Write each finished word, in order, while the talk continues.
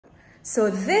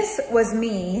So this was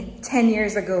me 10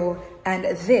 years ago, and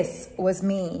this was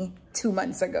me 2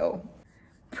 months ago.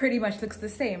 Pretty much looks the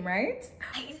same, right?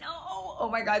 I know. Oh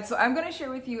my God. So I'm gonna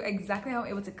share with you exactly how I'm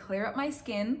able to clear up my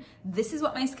skin. This is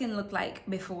what my skin looked like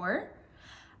before,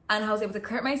 and how I was able to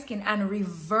clear up my skin and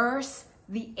reverse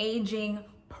the aging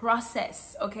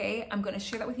process. Okay, I'm gonna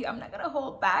share that with you. I'm not gonna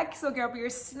hold back, so grab your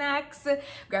snacks,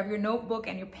 grab your notebook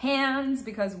and your pens,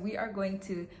 because we are going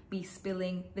to be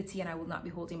spilling the tea, and I will not be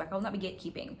holding back. I will not be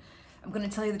gatekeeping. I'm gonna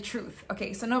tell you the truth.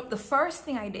 Okay, so no, the first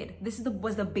thing I did,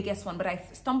 was the biggest one, but I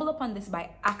stumbled upon this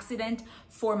by accident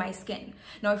for my skin.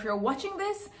 Now, if you're watching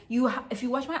this, if you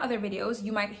watch my other videos,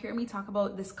 you might hear me talk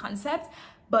about this concept,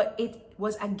 but it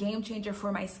was a game changer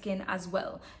for my skin as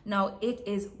well. Now, it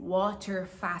is water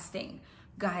fasting.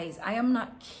 Guys, I am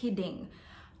not kidding.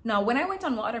 Now, when I went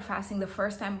on water fasting the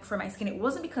first time for my skin, it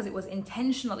wasn't because it was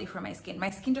intentionally for my skin. My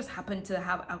skin just happened to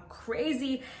have a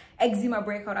crazy eczema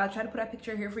breakout. I'll try to put a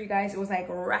picture here for you guys. It was like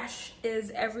rashes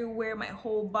everywhere, my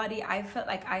whole body. I felt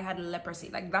like I had leprosy.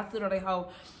 Like, that's literally how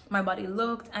my body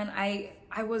looked. And I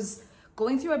was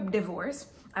going through a divorce.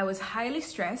 I was highly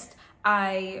stressed.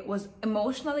 I was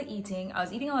emotionally eating. I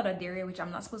was eating a lot of dairy, which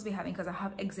I'm not supposed to be having because I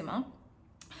have eczema.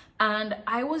 And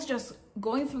I was just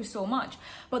going through so much.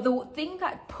 But the thing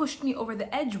that pushed me over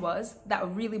the edge that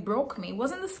really broke me,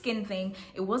 wasn't the skin thing,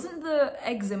 it wasn't the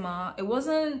eczema, it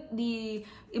wasn't the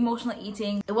emotional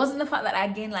eating, it wasn't the fact that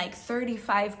I'd gained like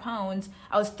 35 pounds.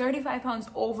 I was 35 pounds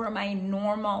over my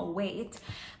normal weight.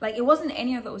 Like, it wasn't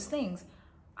any of those things.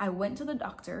 I went to the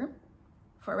doctor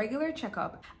for a regular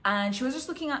checkup, and she was just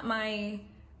looking at my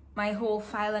whole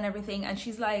file and everything, and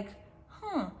she's like,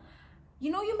 you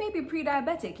know, you may be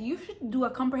pre-diabetic. You should do a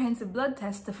comprehensive blood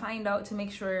test to find out, to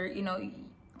make sure, you know,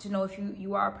 to know if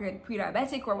you are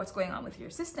pre-diabetic or what's going on with your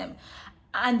system.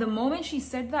 And the moment she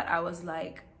said that, I was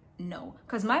like, no.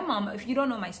 Because my mom, if you don't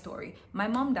know my story, my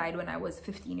mom died when I was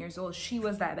 15 years old. She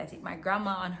was diabetic. My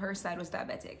grandma on her side was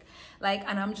diabetic. Like,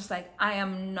 and I'm just like, I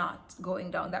am not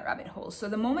going down that rabbit hole. So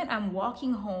the moment I'm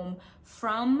walking home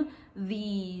from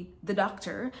the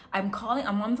doctor, I'm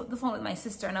on the phone with my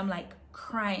sister, and I'm like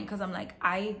crying, because I'm like,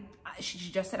 she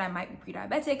just said I might be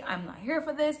pre-diabetic. I'm not here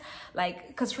for this. Like,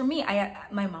 because for me,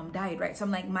 my mom died, right? So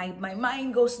I'm like, my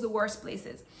mind goes to the worst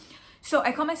places. So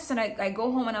I call my sister, and I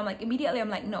go home, and I'm like, immediately I'm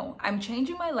like, no, I'm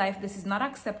changing my life. This is not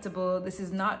acceptable.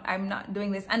 I'm not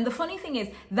doing this. And the funny thing is,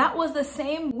 that was the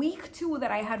same week too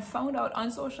that I had found out on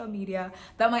social media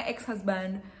that my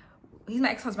ex-husband, he's my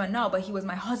ex-husband now, but he was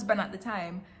my husband at the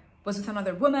time, was with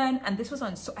another woman. And this was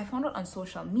I found out on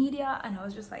social media, and I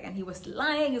was just like, and he was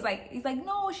lying. He's like,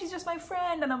 no, she's just my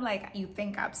friend. And I'm like, you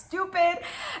think I'm stupid?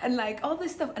 And like all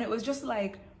this stuff. And it was just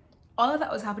like, all of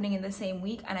that was happening in the same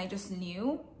week. And I just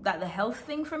knew that the health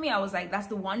thing for me, I was like, that's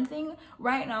the one thing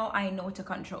right now I know to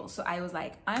control. So I was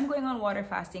like, I'm going on water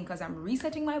fasting because I'm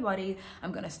resetting my body.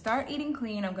 I'm going to start eating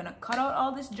clean. I'm going to cut out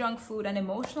all this junk food and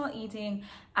emotional eating.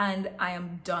 And I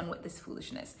am done with this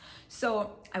foolishness.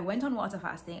 So I went on water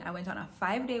fasting. I went on a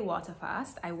 5-day water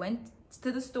fast. I went to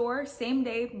the store same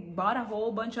day, bought a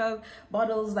whole bunch of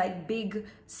bottles, like big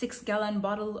 6-gallon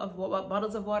bottles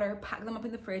of water, packed them up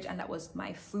in the fridge, and that was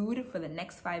my food for the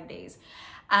next 5 days.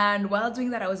 And while doing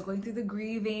that, I was going through the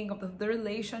grieving of the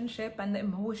relationship and the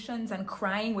emotions and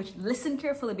crying, which, listen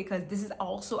carefully, because this is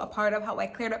also a part of how I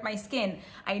cleared up my skin.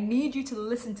 I need you to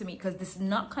listen to me, because this is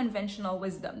not conventional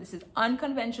wisdom. This is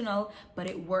unconventional, but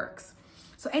it works.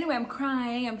 So anyway, I'm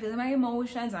crying, I'm feeling my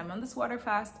emotions, I'm on this water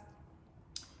fast.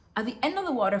 At the end of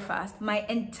the water fast, my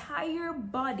entire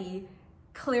body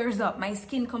clears up. My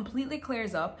skin completely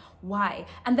clears up. Why?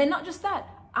 And then not just that,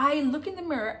 I look in the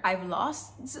mirror, I've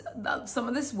lost some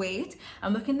of this weight.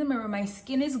 I'm looking in the mirror, my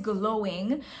skin is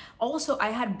glowing. Also, I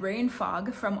had brain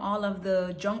fog from all of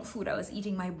the junk food I was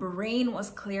eating. My brain was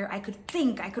clear. I could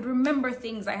think, I could remember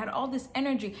things. I had all this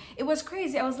energy. It was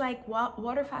crazy. I was like, wow,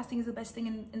 water fasting is the best thing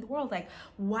in the world. Like,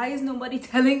 why is nobody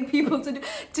telling people to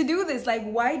do this? Like,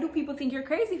 why do people think you're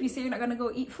crazy if you say you're not gonna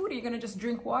go eat food, or you're gonna just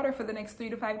drink water for the next 3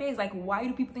 to 5 days? Like, why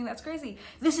do people think that's crazy?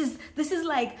 This is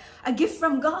like a gift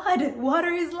from God. Water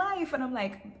is life. And I'm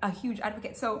like a huge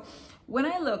advocate. So when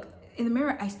I looked in the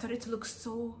mirror, I started to look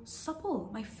so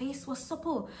supple. My face was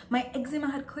supple. My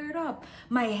eczema had cleared up.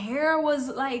 My hair was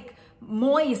like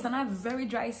moist, and I have very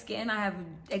dry skin. I have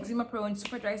eczema prone,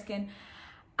 super dry skin,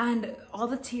 and all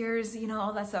the tears, you know,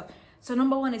 all that stuff. So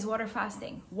number one is water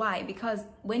fasting. Why? Because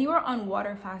when you are on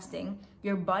water fasting,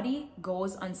 your body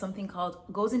goes into something called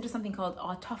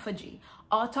autophagy.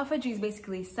 Autophagy is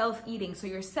basically self-eating. So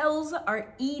your cells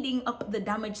are eating up the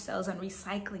damaged cells and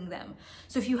recycling them.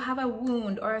 So if you have a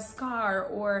wound or a scar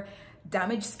or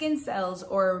damaged skin cells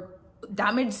or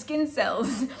damaged skin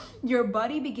cells, your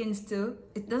body begins to,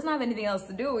 it doesn't have anything else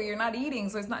to do. You're not eating,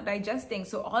 so it's not digesting.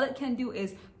 So all it can do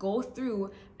is go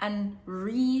through and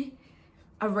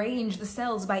rearrange the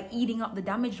cells by eating up the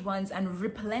damaged ones and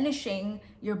replenishing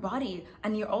your body.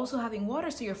 And you're also having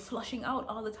water, so you're flushing out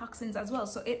all the toxins as well.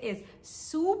 So it is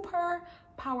super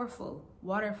powerful,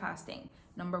 water fasting.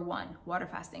 Number one, water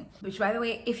fasting. Which, by the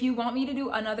way, if you want me to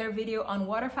do another video on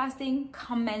water fasting,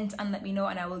 comment and let me know,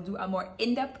 and I will do a more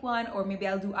in-depth one, or maybe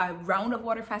I'll do a round of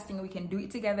water fasting and we can do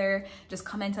it together. Just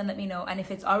comment and let me know. And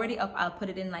if it's already up, I'll put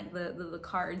it in like the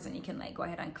cards, and you can like go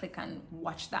ahead and click and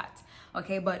watch that.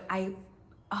 Okay, but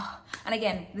and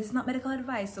again, this is not medical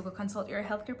advice, so go consult your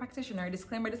healthcare practitioner.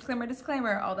 Disclaimer, disclaimer,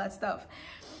 disclaimer, all that stuff.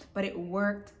 But it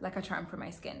worked like a charm for my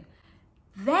skin.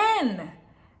 Then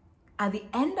at the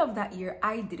end of that year,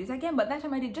 I did it again, but that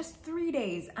time I did just 3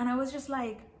 days, and I was just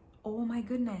like, oh my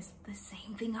goodness, the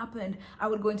same thing happened. I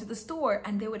would go into the store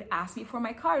and they would ask me for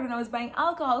my card when I was buying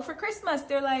alcohol for Christmas.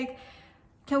 They're like,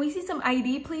 can we see some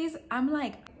ID, please? I'm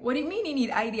like, what do you mean you need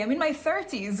ID? I'm in my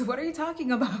 30s. What are you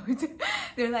talking about?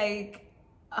 They're like,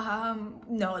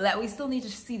 no, we still need to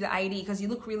see the ID because you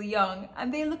look really young.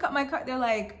 And they look at my card, they're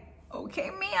like, okay,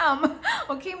 ma'am,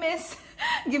 okay, miss,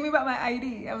 give me back my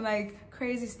ID. I'm like,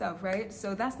 crazy stuff, right?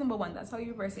 So that's number one. That's how you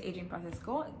reverse the aging process.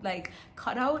 Go, like,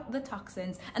 cut out the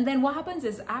toxins. And then what happens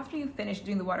is, after you finish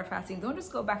doing the water fasting, don't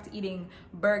just go back to eating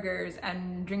burgers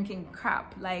and drinking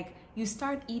crap. Like, you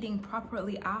start eating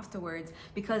properly afterwards,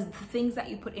 because the things that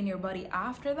you put in your body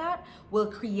after that will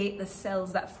create the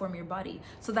cells that form your body.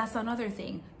 So that's another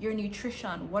thing. Your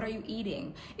nutrition, what are you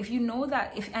eating? If you know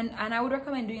that, and I would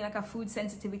recommend doing like a food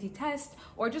sensitivity test,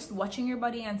 or just watching your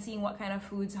body and seeing what kind of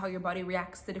foods, how your body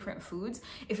reacts to different foods.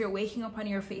 If you're waking up and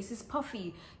your face is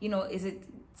puffy, you know, is it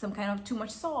some kind of too much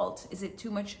salt? Is it too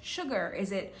much sugar?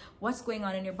 Is it, what's going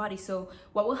on in your body? So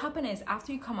what will happen is,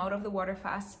 after you come out of the water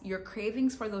fast, your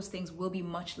cravings for those things will be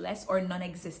much less, or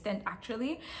non-existent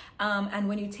actually. And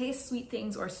when you taste sweet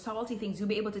things or salty things, you'll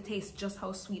be able to taste just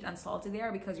how sweet and salty they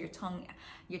are, because your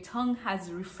tongue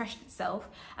has refreshed itself,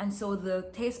 and so the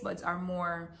taste buds are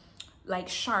more like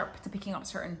sharp to picking up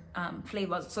certain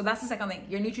flavors. So that's the second thing,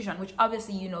 your nutrition, which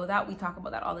obviously you know that we talk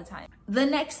about that all the time. The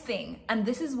next thing, and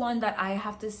this is one that I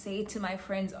have to say to my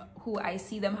friends who I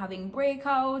see them having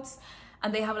breakouts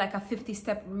and they have like a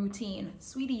 50-step routine.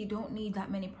 Sweetie, you don't need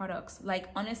that many products. Like,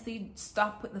 honestly,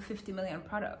 stop with the 50 million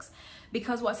products.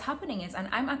 Because what's happening is, and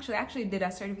I actually did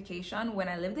a certification when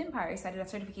I lived in Paris. I did a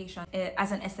certification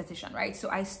as an esthetician, right? So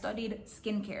I studied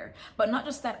skincare, but not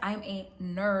just that, I'm a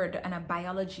nerd and a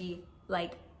biology,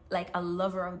 like a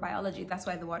lover of biology. That's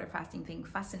why the water fasting thing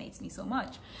fascinates me so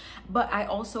much. But I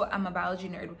also am a biology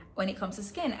nerd when it comes to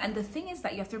skin. And the thing is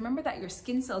that you have to remember that your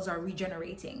skin cells are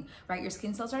regenerating, right? Your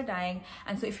skin cells are dying.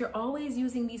 And so if you're always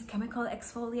using these chemical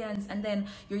exfoliants, and then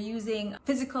you're using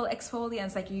physical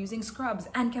exfoliants, like you're using scrubs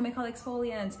and chemical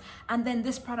exfoliants, and then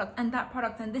this product and that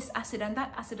product and this acid and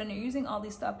that acid, and you're using all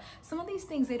these stuff, some of these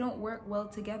things, they don't work well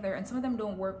together, and some of them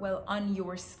don't work well on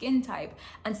your skin type.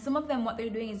 And some of them, what they're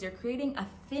doing is they're creating a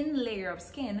thin layer of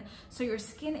skin, so your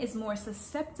skin is more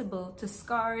susceptible to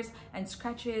scars and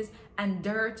scratches and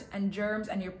dirt and germs,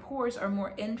 and your pores are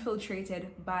more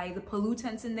infiltrated by the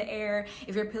pollutants in the air,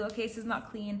 if your pillowcase is not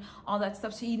clean, all that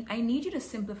stuff. So I need you to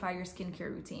simplify your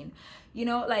skincare routine. You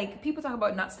know, like, people talk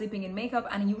about not sleeping in makeup,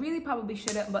 and you really probably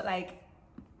shouldn't, but like,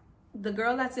 the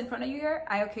girl that's in front of you here,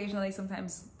 I occasionally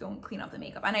sometimes don't clean up the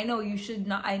makeup. And I know you should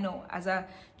not, I know as a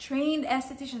trained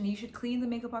esthetician, you should clean the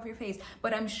makeup off your face.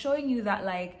 But I'm showing you that,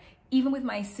 like, even with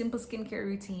my simple skincare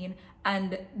routine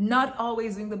and not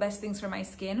always doing the best things for my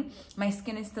skin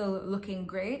is still looking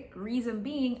great. Reason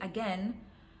being, again,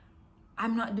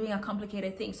 I'm not doing a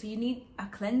complicated thing. So you need a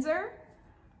cleanser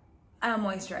and a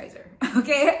moisturizer,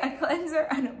 okay? A cleanser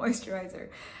and a moisturizer.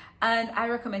 And I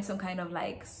recommend some kind of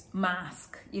like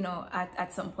mask, you know,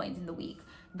 at some point in the week.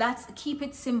 Keep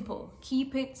it simple.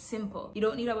 Keep it simple. You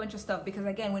don't need a bunch of stuff, because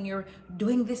again, when you're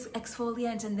doing this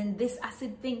exfoliant and then this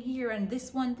acid thing here and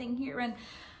this one thing here, and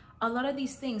a lot of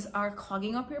these things are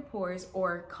clogging up your pores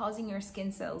or causing your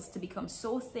skin cells to become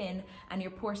so thin and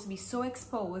your pores to be so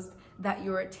exposed that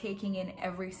you're taking in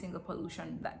every single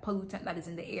pollutant that is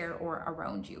in the air or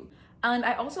around you. And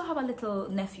I also have a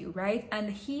little nephew, right? And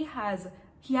he had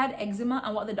eczema,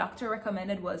 and what the doctor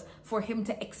recommended was for him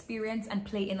to experience and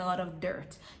play in a lot of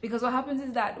dirt. Because what happens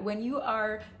is that when you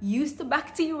are used to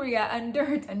bacteria and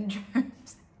dirt and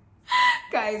germs,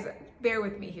 guys, bear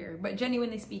with me here, but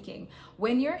genuinely speaking,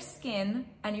 when your skin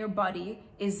and your body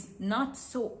is not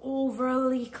so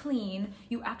overly clean,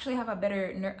 you actually have a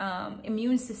better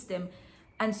immune system.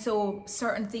 And so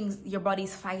certain things, your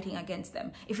body's fighting against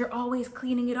them. If you're always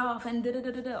cleaning it off and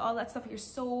all that stuff, you're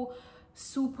so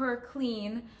super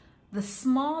clean, the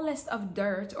smallest of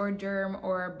dirt or germ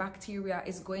or bacteria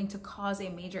is going to cause a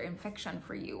major infection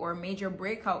for you, or a major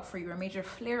breakout for you, or a major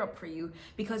flare up for you,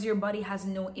 because your body has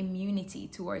no immunity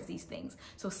towards these things.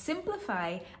 So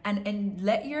simplify and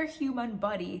let your human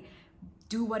body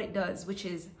do what it does, which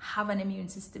is have an immune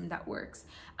system that works.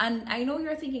 And I know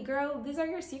you're thinking, girl, these are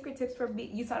your secret tips for me.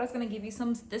 You thought I was gonna give you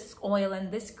this oil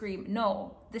and this cream.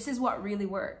 No, this is what really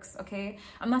works, okay?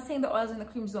 I'm not saying the oils and the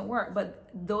creams don't work, but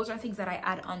those are things that I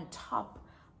add on top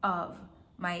of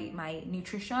my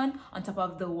nutrition, on top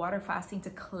of the water fasting to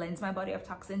cleanse my body of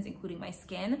toxins, including my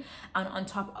skin, and on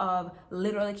top of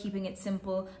literally keeping it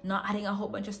simple, not adding a whole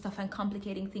bunch of stuff and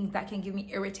complicating things that can give me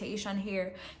irritation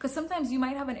here. Because sometimes you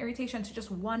might have an irritation to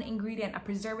just one ingredient, a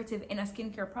preservative in a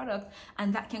skincare product,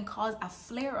 and that can cause a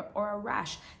flare up or a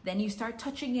rash. Then you start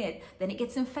touching it, then it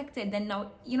gets infected, then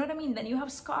now, you know what I mean? Then you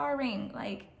have scarring.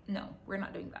 Like, no, we're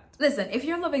not doing that. Listen, if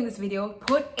you're loving this video,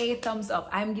 put a thumbs up.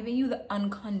 I'm giving you the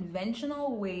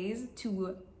unconventional ways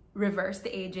to reverse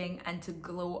the aging and to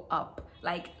glow up,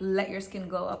 like let your skin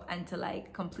glow up and to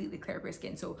like completely clear up your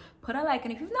skin. So put a like,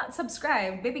 and if you've not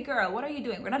subscribed, baby girl, what are you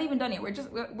doing? We're not even done yet.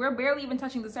 We're barely even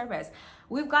touching the surface.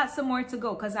 We've got some more to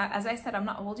go, because as I said, I'm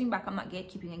not holding back, I'm not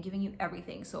gatekeeping, and giving you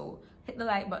everything. So hit the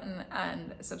like button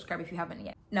and subscribe if you haven't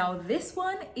yet. Now this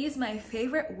one is my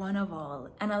favorite one of all,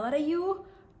 and a lot of you,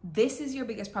 this is your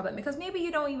biggest problem, because maybe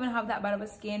you don't even have that bad of a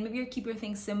skin. Maybe you keep your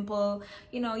things simple,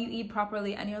 you know, you eat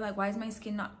properly, and you're like, why is my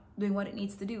skin not doing what it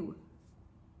needs to do?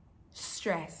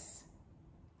 Stress.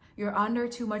 You're under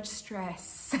too much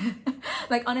stress.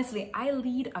 Like, honestly, I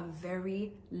lead a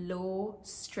very low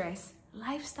stress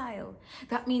lifestyle.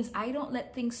 That means I don't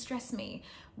let things stress me.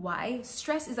 Why?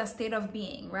 Stress is a state of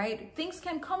being, right? Things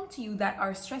can come to you that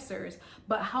are stressors,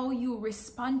 but how you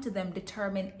respond to them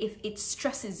determine if it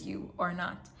stresses you or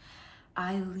not.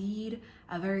 I lead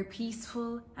a very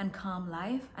peaceful and calm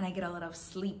life, and I get a lot of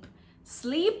sleep.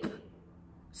 Sleep,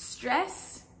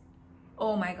 stress,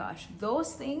 oh my gosh,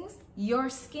 those things, your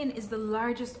skin is the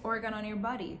largest organ on your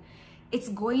body. It's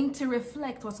going to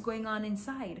reflect what's going on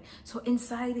inside. So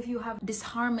inside, if you have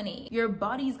disharmony, your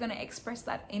body is going to express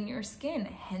that in your skin.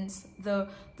 Hence the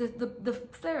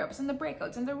flare-ups and the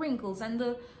breakouts and the wrinkles and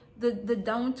the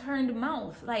downturned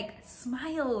mouth. Like,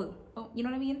 smile. Oh, you know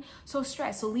what I mean? So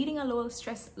stress. So leading a low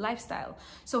stress lifestyle.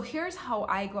 So here's how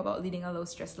I go about leading a low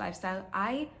stress lifestyle.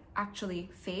 I actually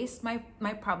face my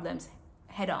problems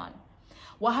head on.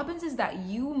 What happens is that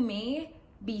you may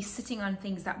be sitting on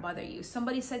things that bother you.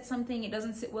 Somebody said something, it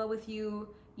doesn't sit well with you,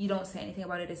 you don't say anything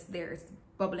about it, it's there, it's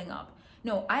bubbling up.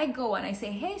 No, I go and I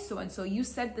say, hey, so-and-so, you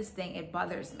said this thing, it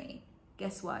bothers me.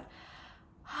 Guess what?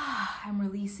 I'm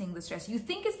releasing the stress. You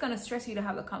think it's gonna stress you to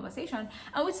have the conversation,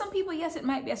 and with some people, yes, it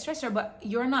might be a stressor, but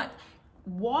you're not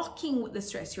walking with the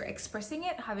stress, you're expressing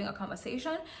it, having a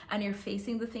conversation, and you're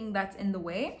facing the thing that's in the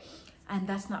way. And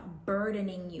that's not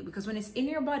burdening you, because when it's in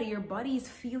your body is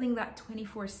feeling that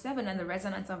 24/7, and the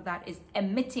resonance of that is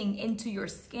emitting into your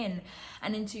skin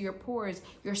and into your pores.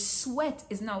 Your sweat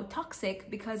is now toxic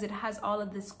because it has all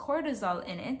of this cortisol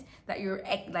in it that you're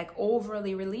like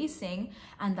overly releasing,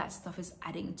 and that stuff is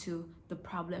adding to the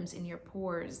problems in your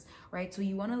pores, right? So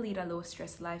you want to lead a low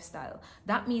stress lifestyle.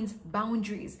 That means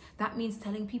boundaries. That means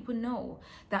telling people no.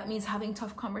 That means having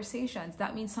tough conversations.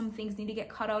 That means some things need to get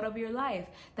cut out of your life.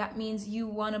 That means you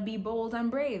want to be bold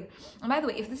and brave. And by the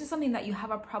way, if this is something that you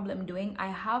have a problem doing, I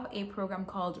have a program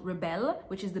called Rebel,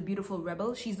 which is the beautiful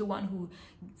rebel. She's the one who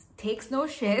takes no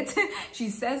shit. She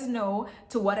says no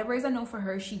to whatever is a no for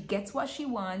her. She gets what she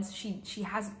wants. She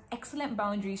has excellent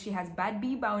boundaries. She has bad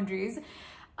B boundaries.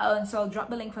 So I'll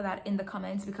drop the link for that in the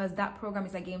comments, because that program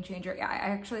is a game changer. I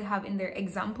actually have in there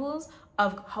examples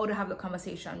of how to have the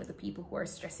conversation with the people who are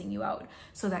stressing you out,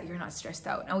 so that you're not stressed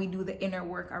out. And we do the inner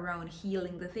work around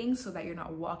healing the things so that you're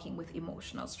not walking with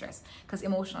emotional stress, because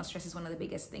emotional stress is one of the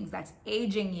biggest things that's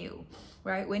aging you,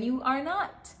 right? When you are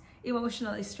not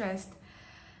emotionally stressed,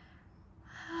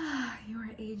 you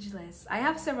are ageless. I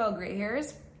have several gray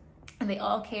hairs, and they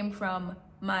all came from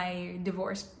my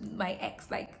divorce, my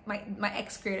ex. Like my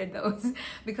ex created those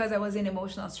because I was in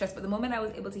emotional stress. But the moment I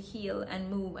was able to heal and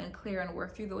move and clear and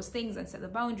work through those things and set the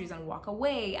boundaries and walk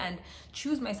away and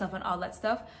choose myself and all that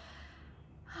stuff,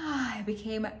 I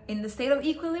became in the state of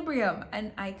equilibrium,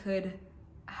 and I could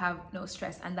have no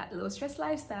stress. And that low stress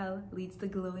lifestyle leads to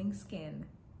glowing skin.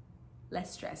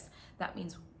 less stress. That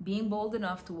means being bold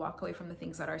enough to walk away from the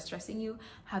things that are stressing you,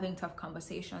 having tough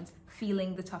conversations,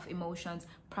 feeling the tough emotions,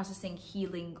 processing,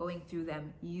 healing, going through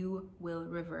them. You will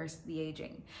reverse the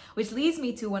aging. Which leads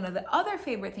me to one of the other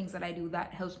favorite things that I do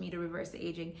that helps me to reverse the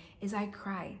aging is I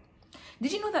cry.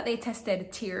 Did you know that they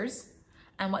tested tears?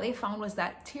 And what they found was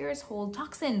that tears hold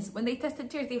toxins. When they tested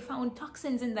tears, they found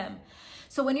toxins in them.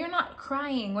 So when you're not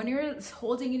crying, when you're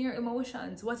holding in your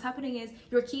emotions, what's happening is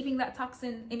you're keeping that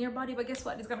toxin in your body, but guess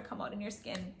what? It's gonna come out in your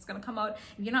skin. It's gonna come out,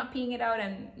 if you're not peeing it out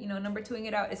and number twoing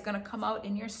it out, it's gonna come out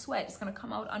in your sweat. It's gonna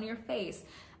come out on your face,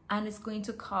 and it's going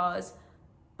to cause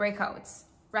breakouts,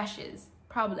 rashes,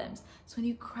 problems. So when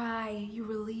you cry, you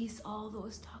release all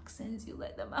those toxins, you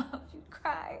let them out, you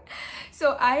cry.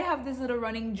 So I have this little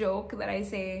running joke that I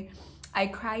say, I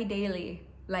cry daily.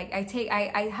 Like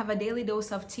I have a daily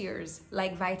dose of tears,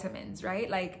 like vitamins, right?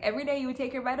 Like every day you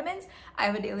take your vitamins, I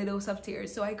have a daily dose of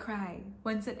tears. So I cry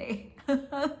once a day.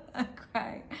 I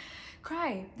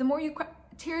cry. The more you cry,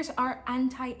 tears are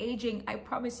anti-aging, I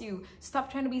promise you.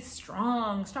 Stop trying to be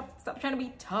strong. Stop trying to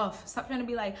be tough. Stop trying to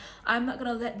be like, I'm not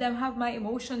gonna let them have my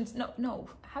emotions. No,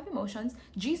 have emotions.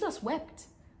 Jesus wept.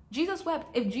 Jesus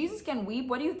wept. If Jesus can weep,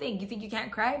 what do you think? You think you can't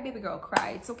cry? Baby girl, cry.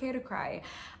 It's okay to cry.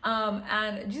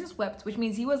 And Jesus wept, which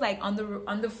means he was like on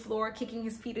the floor, kicking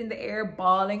his feet in the air,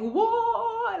 bawling,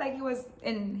 whoa, like he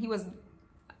was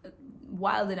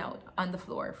wilding out on the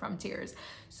floor from tears.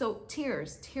 So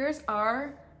tears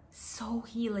are so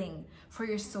healing for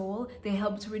your soul. They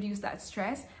help to reduce that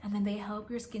stress, and then they help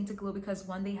your skin to glow because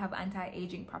one, they have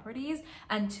anti-aging properties,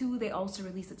 and two, they also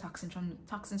release the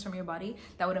toxins from your body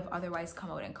that would have otherwise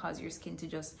come out and cause your skin to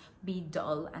just be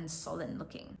dull and sullen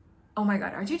looking. Oh my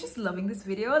god, aren't you just loving this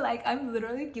video? Like, I'm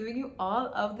literally giving you all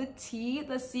of the tea,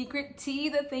 the secret tea,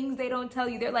 the things they don't tell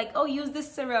you. They're like, oh, use this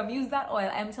serum, use that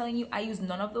oil. I'm telling you, I use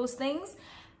none of those things.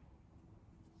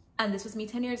 And this was me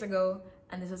 10 years ago.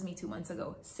 And this was me 2 months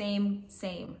ago. Same.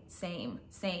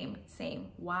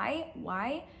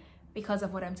 Why? Because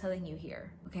of what I'm telling you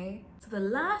here, okay? So the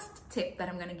last tip that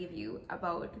I'm gonna give you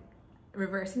about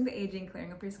reversing the aging,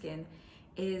 clearing up your skin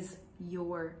is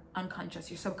your unconscious,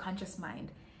 your subconscious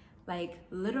mind. Like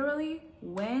literally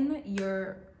when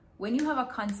you have a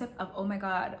concept of, oh my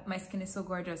God, my skin is so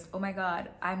gorgeous. Oh my God,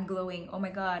 I'm glowing. Oh my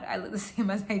God, I look the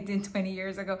same as I did 20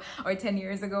 years ago or 10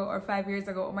 years ago or 5 years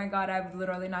ago. Oh my God, I've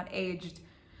literally not aged.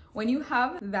 When you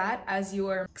have that as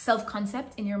your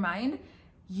self-concept in your mind,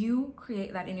 you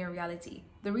create that in your reality.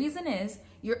 The reason is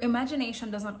your imagination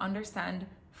doesn't understand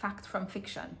fact from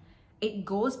fiction. It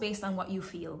goes based on what you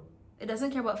feel. It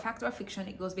doesn't care about fact or fiction.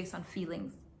 It goes based on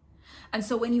feelings. And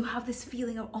so when you have this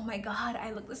feeling of, oh my God,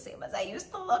 I look the same as I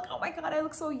used to look. Oh my God, I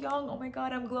look so young. Oh my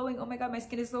God, I'm glowing. Oh my God, my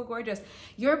skin is so gorgeous.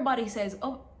 Your body says,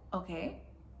 oh, okay,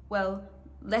 well,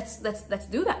 let's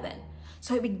do that then.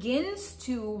 So it begins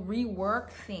to rework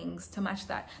things to match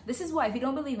that. This is why, if you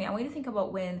don't believe me, I want you to think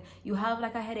about when you have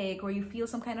like a headache or you feel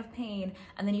some kind of pain,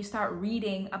 and then you start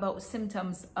reading about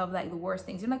symptoms of like the worst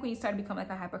things. You know, like when you start to become like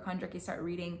a hypochondriac, you start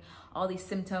reading all these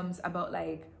symptoms about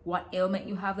like what ailment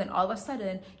you have, then all of a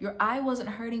sudden your eye wasn't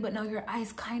hurting, but now your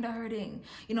eye's kind of hurting.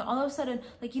 You know, all of a sudden,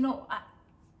 like, you know,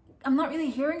 I'm not really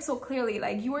hearing so clearly.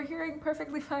 Like, you were hearing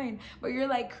perfectly fine, but you're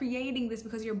like creating this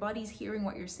because your body's hearing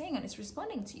what you're saying and it's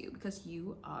responding to you because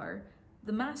you are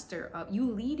the master of,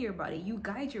 you lead your body, you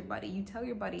guide your body, you tell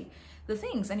your body the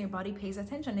things and your body pays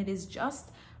attention. It is just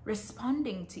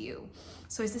responding to you.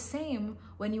 So it's the same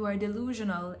when you are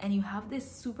delusional and you have this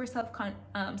super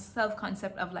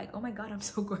self-concept of like, oh my God, I'm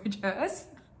so gorgeous.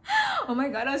 Oh my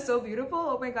God, I'm so beautiful.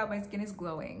 Oh my God, my skin is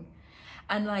glowing.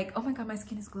 And like, oh my God, my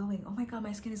skin is glowing. Oh my God,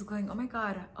 my skin is glowing. Oh my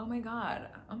God, oh my God,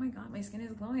 oh my God, my skin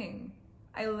is glowing.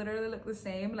 I literally look the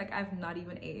same. Like, I've not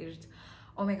even aged.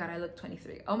 Oh my God, I look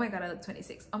 23. Oh my God, I look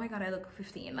 26. Oh my God, I look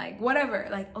 15. Like, whatever.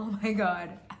 Like, oh my God,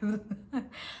 I've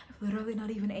literally not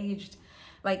even aged.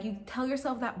 Like, you tell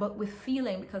yourself that, but with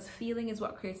feeling, because feeling is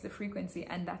what creates the frequency,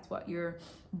 and that's what your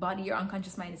body, your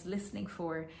unconscious mind is listening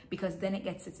for, because then it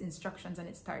gets its instructions and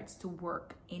it starts to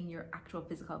work in your actual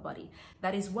physical body.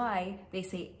 That is why they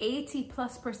say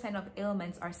 80+% of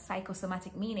ailments are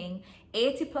psychosomatic, meaning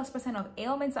 80+% of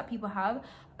ailments that people have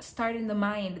start in the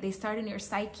mind. They start in your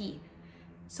psyche.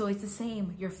 So it's the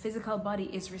same. Your physical body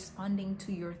is responding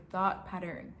to your thought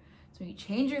pattern. So when you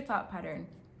change your thought pattern,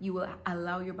 you will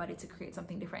allow your body to create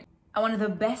something different. And one of the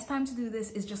best times to do this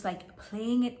is just like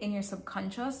playing it in your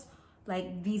subconscious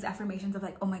like these affirmations of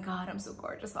like, oh my God, I'm so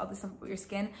gorgeous, all this stuff about your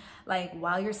skin, like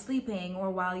while you're sleeping or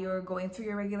while you're going through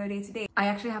your regular day-to-day. I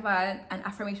actually have an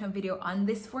affirmation video on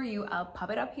this for you. I'll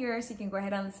pop it up here so you can go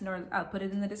ahead and listen, or I'll put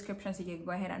it in the description so you can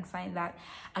go ahead and find that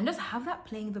and just have that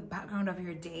playing in the background of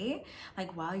your day.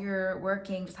 Like while you're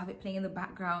working, just have it playing in the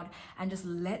background and just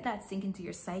let that sink into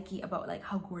your psyche about like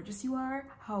how gorgeous you are,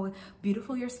 how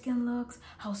beautiful your skin looks,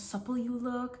 how supple you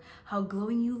look, how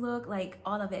glowing you look, like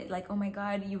all of it. Like, oh my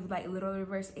God, you've like literal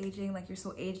reverse aging, like you're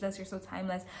so ageless, you're so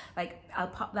timeless. Like I'll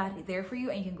pop that there for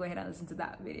you and you can go ahead and listen to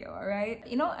that video. All right,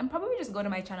 you know, and probably just go to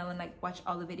my channel and like watch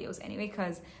all the videos anyway,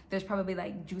 because there's probably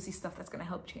like juicy stuff that's gonna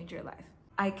help change your life.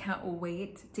 I can't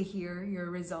wait to hear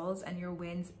your results and your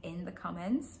wins in the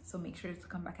comments, so make sure to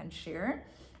come back and share,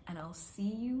 and I'll see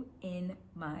you in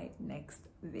my next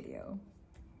video.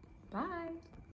 Bye.